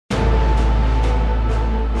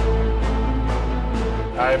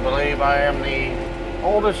I believe I am the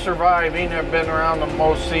oldest surviving. I've been around the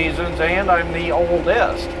most seasons, and I'm the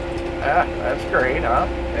oldest. Yeah, that's great, huh?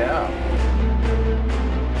 Yeah.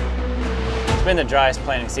 It's been the driest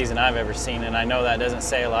planting season I've ever seen, and I know that doesn't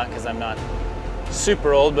say a lot because I'm not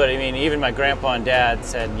super old, but I mean, even my grandpa and dad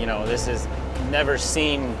said, you know, this has never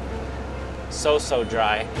seen so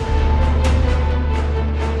dry.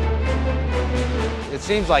 It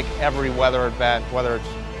seems like every weather event, whether it's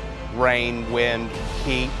rain, wind,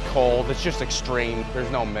 heat, cold, it's just extreme. There's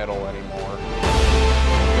no middle anymore.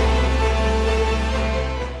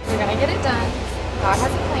 We're gonna get it done. God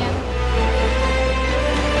has a plan.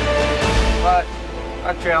 But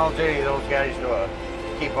I challenge any of those guys to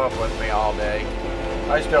keep up with me all day.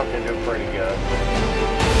 I still can do pretty good.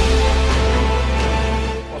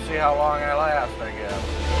 We'll see how long I last, I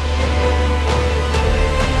guess.